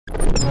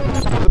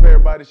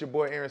everybody, it's your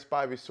boy Aaron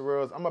Spivey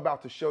Sorrells. I'm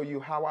about to show you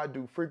how I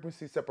do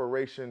frequency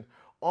separation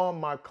on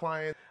my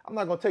client. I'm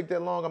not gonna take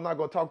that long, I'm not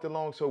gonna talk that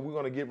long, so we're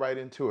gonna get right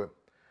into it.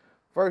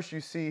 First,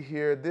 you see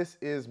here, this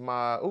is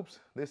my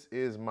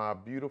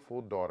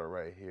beautiful daughter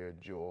right here,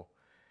 Jewel.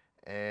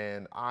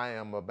 And I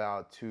am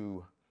about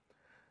to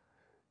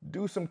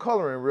do some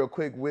coloring real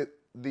quick with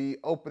the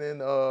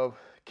opening of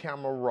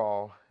Camera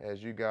Raw,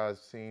 as you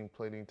guys seen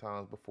plenty of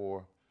times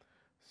before.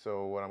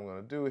 So what I'm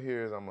gonna do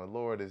here is I'm gonna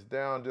lower this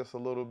down just a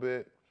little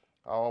bit.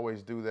 I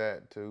always do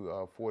that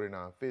to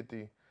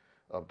 4950,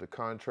 up the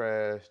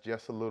contrast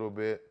just a little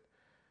bit.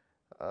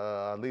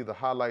 I leave the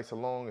highlights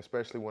alone,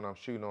 especially when I'm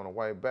shooting on a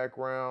white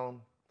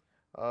background.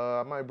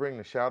 I might bring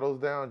the shadows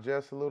down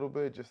just a little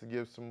bit, just to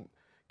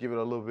give it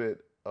a little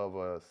bit of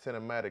a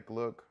cinematic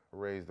look.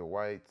 Raise the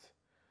whites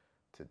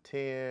to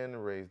 10,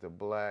 raise the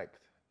black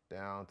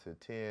down to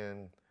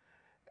 10.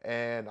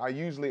 And I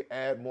usually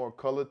add more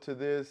color to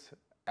this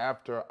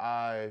after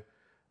I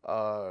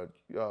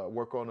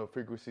work on the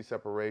frequency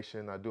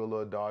separation. I do a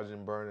little dodge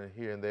and burn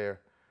here and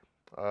there.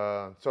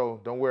 So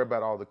don't worry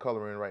about all the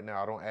coloring right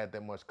now. I don't add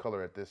that much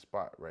color at this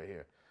spot right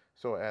here.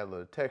 So add a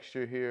little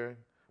texture here.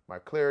 My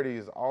clarity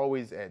is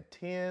always at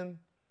 10.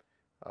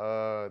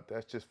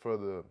 That's just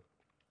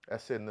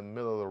that's in the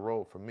middle of the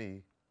road for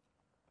me.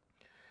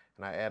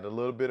 And I add a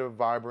little bit of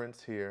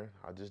vibrance here.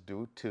 I just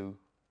do 2.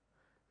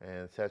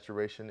 And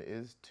saturation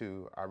is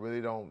 2. I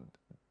really don't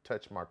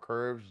touch my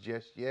curves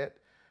just yet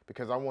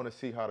because I want to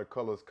see how the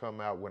colors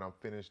come out when I'm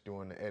finished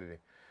doing the editing.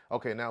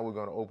 Okay, now we're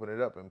going to open it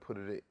up and put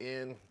it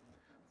in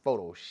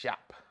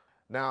Photoshop.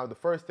 Now, the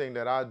first thing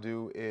that I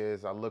do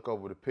is I look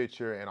over the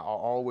picture and I'll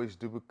always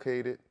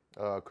duplicate it.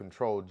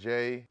 Control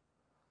J,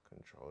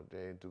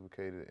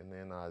 duplicate it, and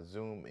then I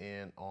zoom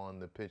in on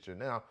the picture.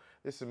 Now,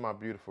 this is my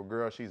beautiful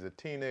girl. She's a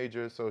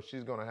teenager, so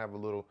she's going to have a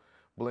little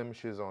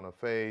blemishes on her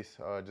face,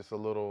 just a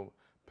little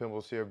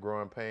pimples here,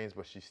 growing pains,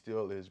 but she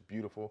still is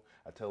beautiful.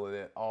 I tell her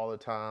that all the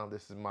time.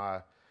 This is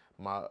my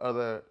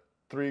other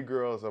 3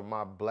 girls of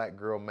my black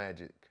girl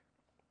magic.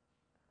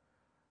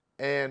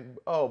 And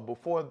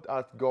before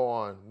I go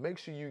on, make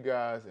sure you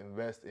guys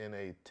invest in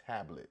a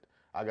tablet.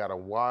 I got a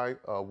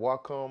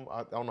WACOM,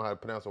 I don't know how to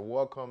pronounce a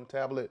WACOM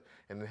tablet,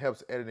 and it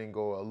helps editing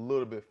go a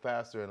little bit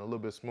faster and a little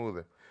bit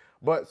smoother.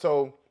 But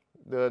so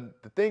the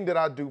thing that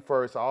I do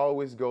first, I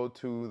always go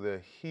to the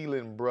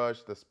healing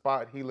brush, the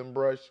spot healing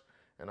brush,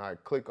 and I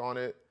click on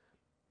it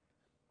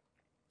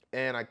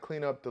and I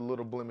clean up the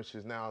little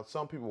blemishes. Now,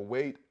 some people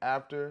wait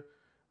after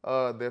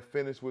they're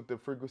finished with the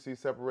frequency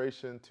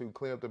separation to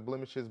clean up the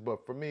blemishes,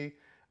 but for me,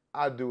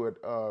 I do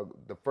it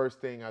the first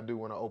thing I do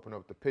when I open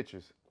up the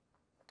pictures.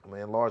 I'm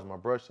gonna enlarge my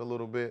brush a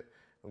little bit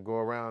and go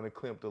around and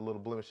clean up the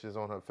little blemishes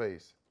on her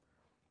face.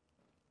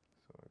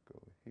 So I go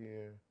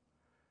here,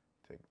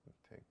 take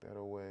that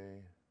away,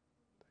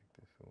 take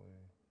this away.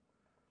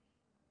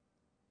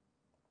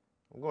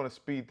 I'm gonna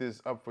speed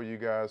this up for you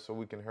guys so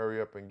we can hurry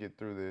up and get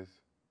through this.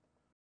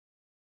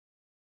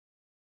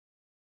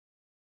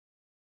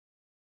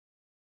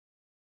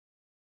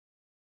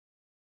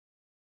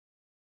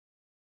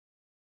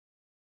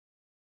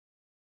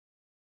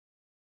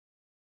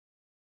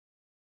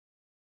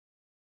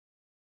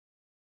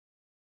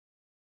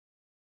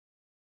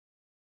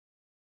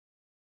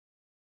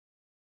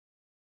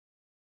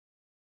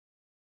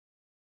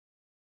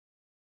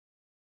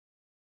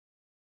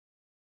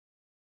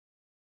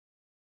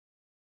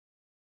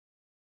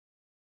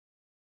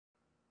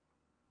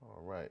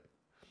 All right.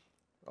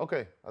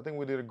 Okay, I think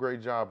we did a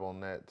great job on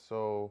that.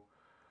 So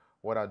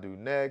what I do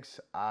next,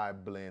 I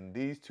blend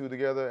these 2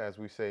 together, as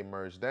we say,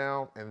 merge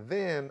down, and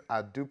then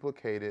I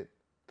duplicate it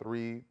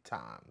 3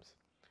 times.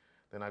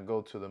 Then I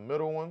go to the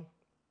middle one.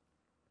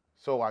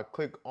 So I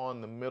click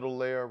on the middle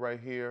layer right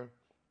here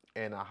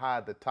and I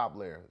hide the top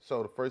layer.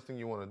 So the first thing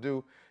you want to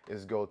do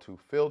is go to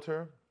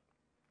filter,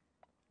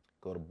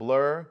 go to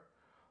blur,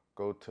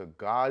 go to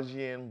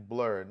Gaussian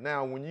blur.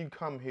 Now, when you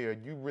come here,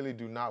 you really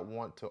do not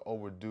want to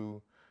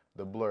overdo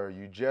the blur.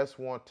 You just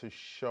want to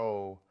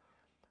show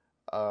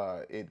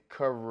it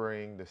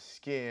covering the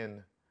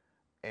skin,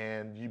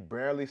 and you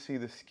barely see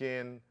the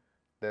skin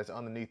that's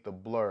underneath the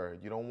blur.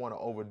 You don't want to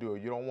overdo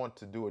it. You don't want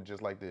to do it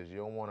just like this. You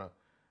don't want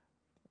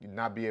to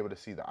not be able to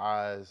see the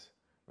eyes,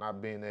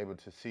 not being able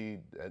to see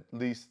at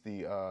least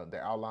the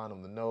outline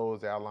of the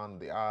nose, the outline of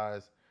the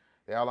eyes,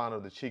 the outline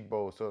of the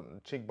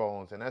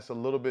cheekbones, and that's a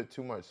little bit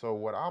too much. So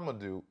what I'm gonna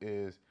do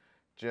is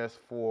just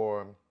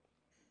for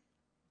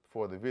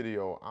the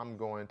video, I'm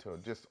going to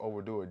just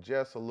overdo it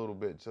just a little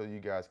bit so you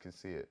guys can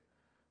see it.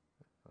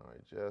 All right,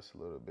 just a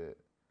little bit.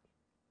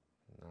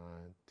 9,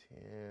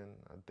 10.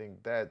 I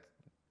think that's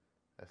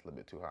a little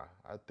bit too high.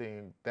 I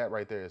think that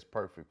right there is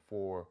perfect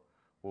for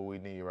what we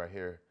need right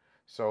here.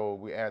 So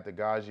we add the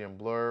Gaussian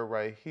blur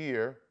right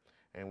here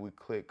and we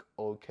click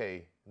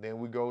OK. Then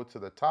we go to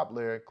the top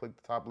layer, click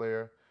the top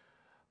layer,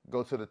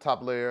 go to the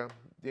top layer.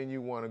 Then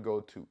you want to go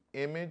to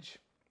image.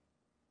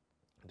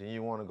 Then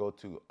you want to go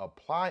to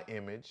apply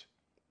image.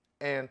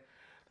 And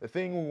the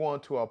thing we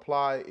want to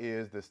apply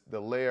is the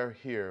layer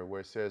here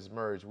where it says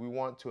merge. We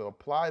want to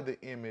apply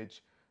the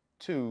image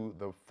to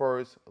the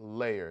first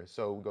layer.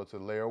 So we go to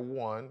layer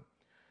 1,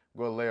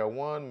 go to layer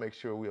 1, make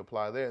sure we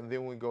apply there, and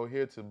then we go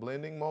here to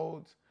blending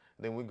modes.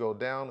 Then we go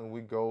down and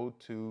we go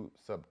to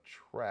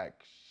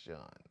subtraction.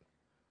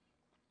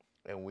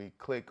 And we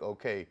click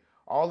OK.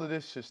 All of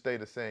this should stay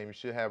the same. You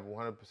should have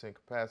 100%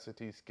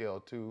 capacity, scale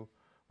 2,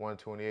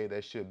 128.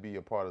 That should be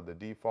a part of the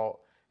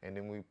default. And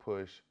then we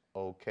push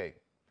OK.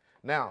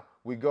 Now,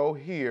 we go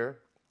here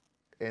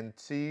and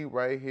see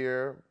right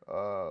here,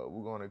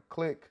 we're going to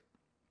click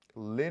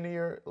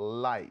linear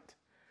light.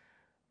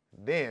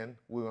 Then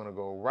we're going to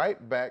go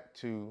right back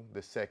to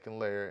the second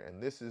layer,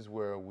 and this is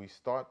where we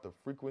start the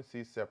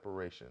frequency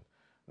separation.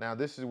 Now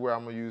this is where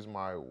I'm going to use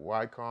my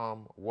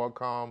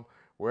WACOM,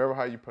 wherever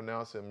how you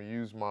pronounce it. I'm going to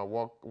use my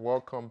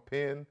WACOM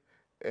pen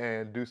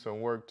and do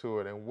some work to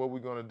it. And what we're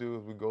going to do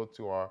is we go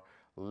to our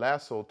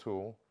lasso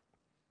tool,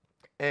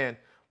 and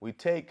we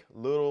take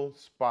little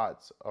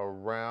spots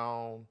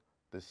around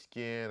the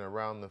skin,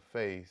 around the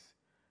face,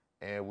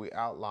 and we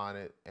outline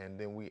it, and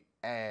then we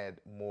add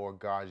more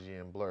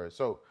Gaussian blur.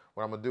 So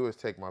what I'm gonna do is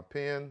take my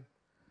pen,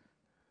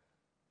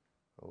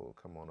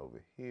 come on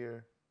over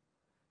here,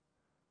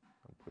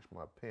 push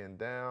my pen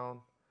down,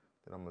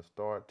 then I'm gonna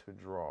start to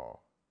draw.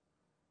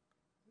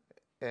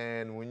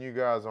 And when you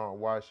guys aren't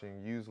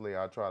watching, usually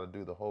I try to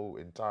do the whole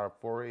entire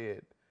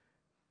forehead,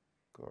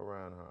 go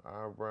around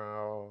her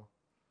eyebrow,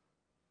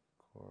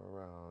 go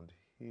around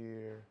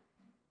here.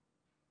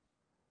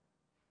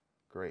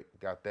 Great,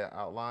 got that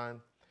outline.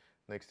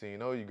 Next thing you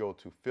know, you go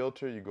to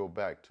filter, you go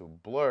back to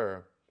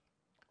blur.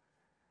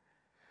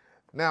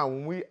 Now,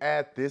 when we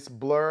add this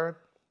blur,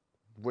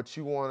 what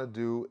you want to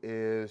do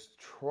is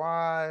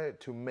try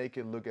to make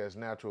it look as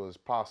natural as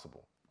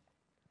possible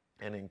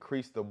and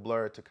increase the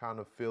blur to kind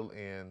of fill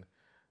in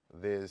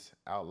this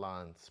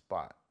outline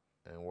spot.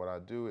 And what I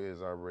do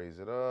is I raise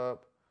it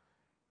up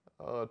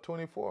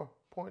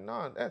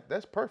 24.9.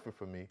 That's perfect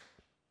for me.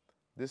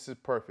 This is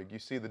perfect. You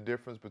see the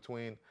difference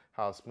between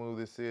how smooth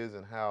this is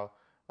and how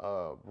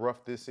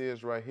rough this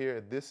is right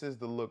here. This is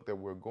the look that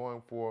we're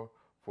going for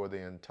the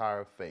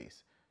entire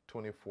face,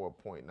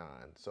 24.9.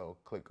 So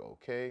click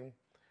OK.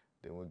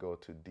 Then we go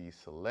to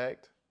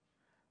deselect,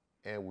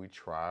 and we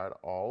try it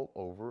all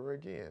over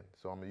again.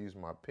 So I'm gonna use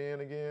my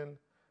pen again.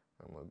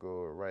 I'm gonna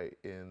go right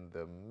in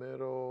the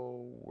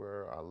middle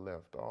where I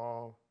left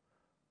off.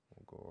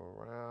 We'll go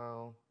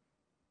around.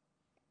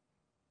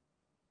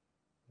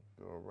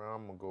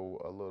 I'm gonna go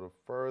a little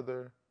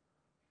further.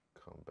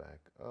 Come back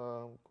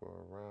up,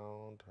 go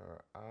around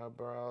her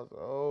eyebrows.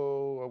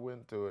 Oh, I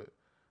went to it.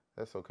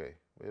 That's okay,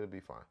 it'll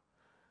be fine.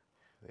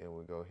 Then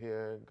we go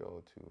here,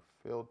 go to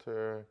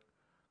filter,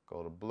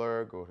 go to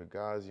blur, go to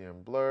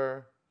Gaussian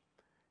blur,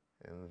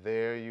 and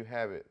there you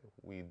have it.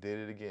 We did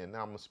it again.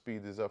 Now I'm gonna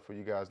speed this up for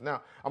you guys.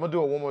 Now I'm gonna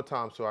do it one more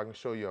time so I can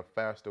show you a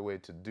faster way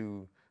to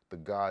do the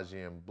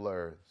Gaussian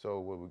blur. So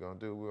what we're gonna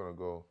do, we're gonna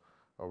go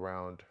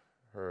around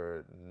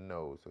her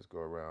nose. Let's go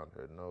around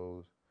her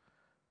nose.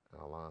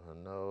 Outline her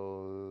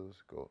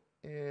nose, go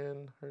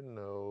in her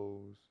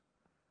nose,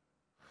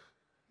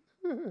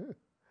 then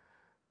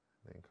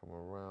come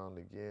around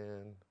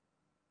again,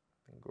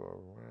 and go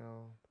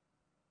around.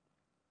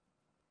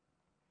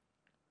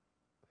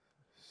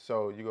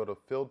 So you go to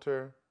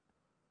filter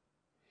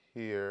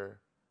here,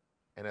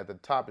 and at the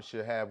top it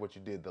should have what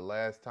you did the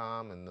last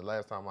time, and the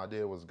last time I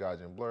did was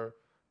Gaussian blur.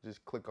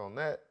 Just click on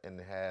that, and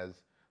it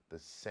has the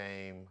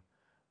same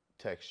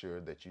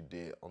texture that you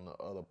did on the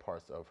other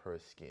parts of her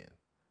skin.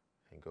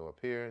 And go up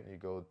here and you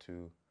go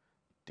to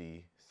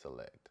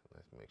deselect.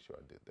 Let's make sure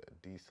I did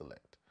that,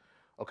 deselect.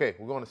 Okay,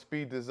 we're gonna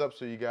speed this up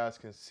so you guys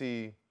can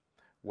see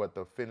what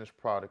the finished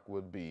product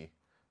would be.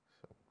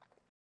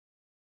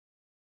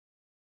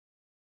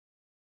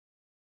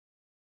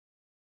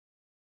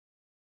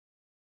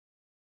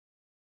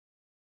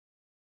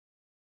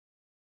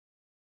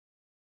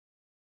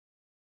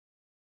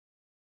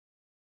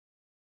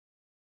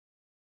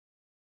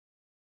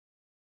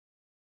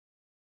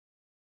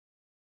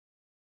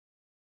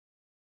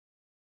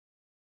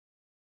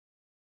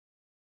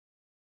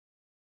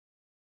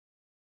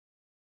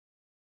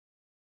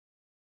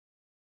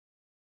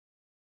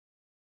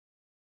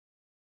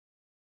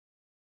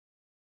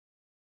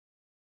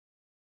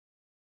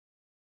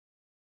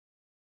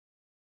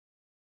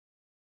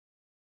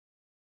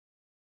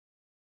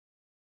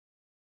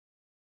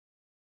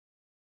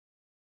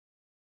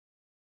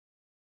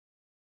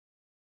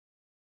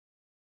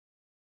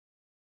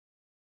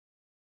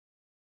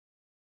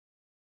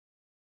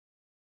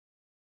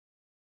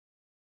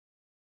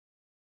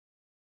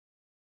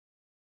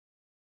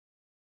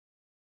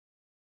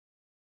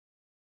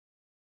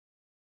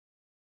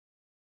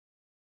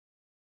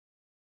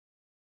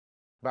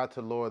 About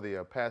to lower the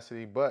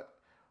opacity, but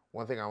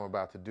one thing I'm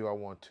about to do, I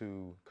want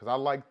to, because I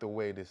like the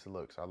way this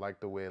looks. I like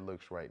the way it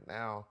looks right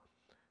now.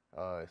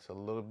 It's a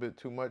little bit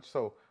too much.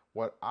 So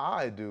what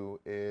I do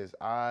is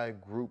I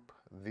group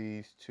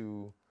these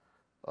two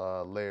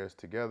layers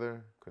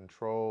together,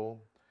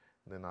 control,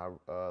 then I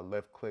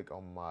left click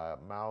on my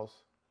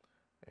mouse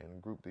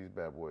and group these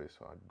bad boys.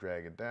 So I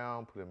drag it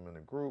down, put them in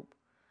a group,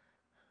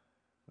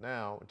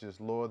 Now, just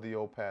lower the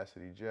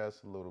opacity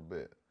just a little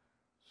bit.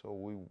 So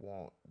we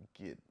won't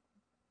get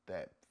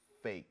that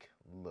fake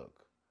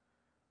look.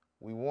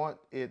 We want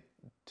it,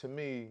 to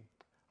me,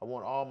 I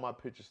want all my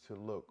pictures to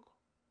look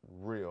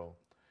real,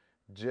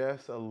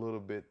 just a little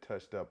bit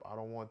touched up. I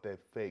don't want that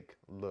fake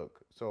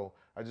look. So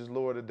I just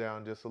lowered it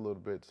down just a little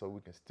bit so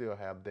we can still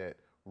have that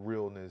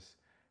realness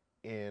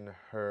in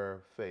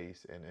her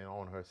face and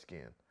on her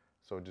skin.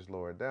 So just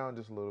lower it down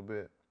just a little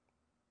bit,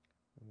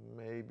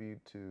 maybe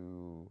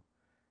to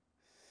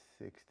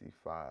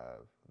 65.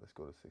 Let's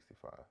go to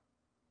 65.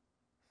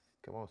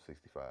 Come on,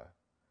 65.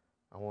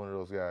 I'm one of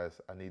those guys,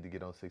 I need to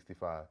get on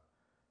 65.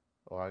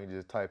 Or I can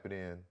just type it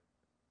in,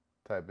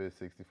 type in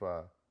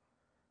 65.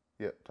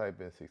 Yep, type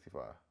in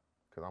 65,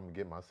 because I'm going to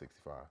get my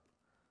 65.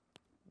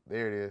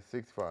 There it is,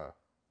 65.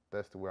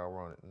 That's the way I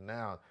run it.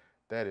 Now,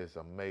 that is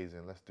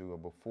amazing. Let's do a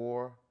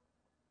before,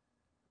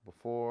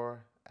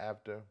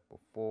 after,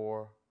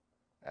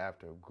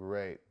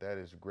 Great. That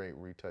is great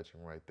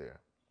retouching right there.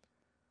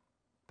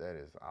 That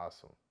is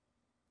awesome.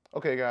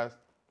 Okay, guys.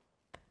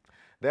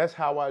 That's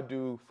how I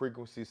do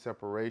frequency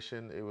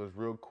separation. It was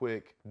real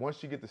quick.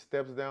 Once you get the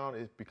steps down,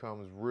 it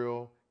becomes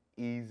real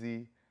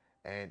easy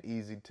and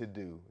easy to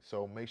do.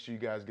 So make sure you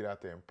guys get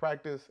out there and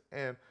practice,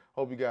 and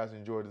hope you guys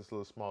enjoyed this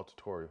little small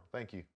tutorial. Thank you.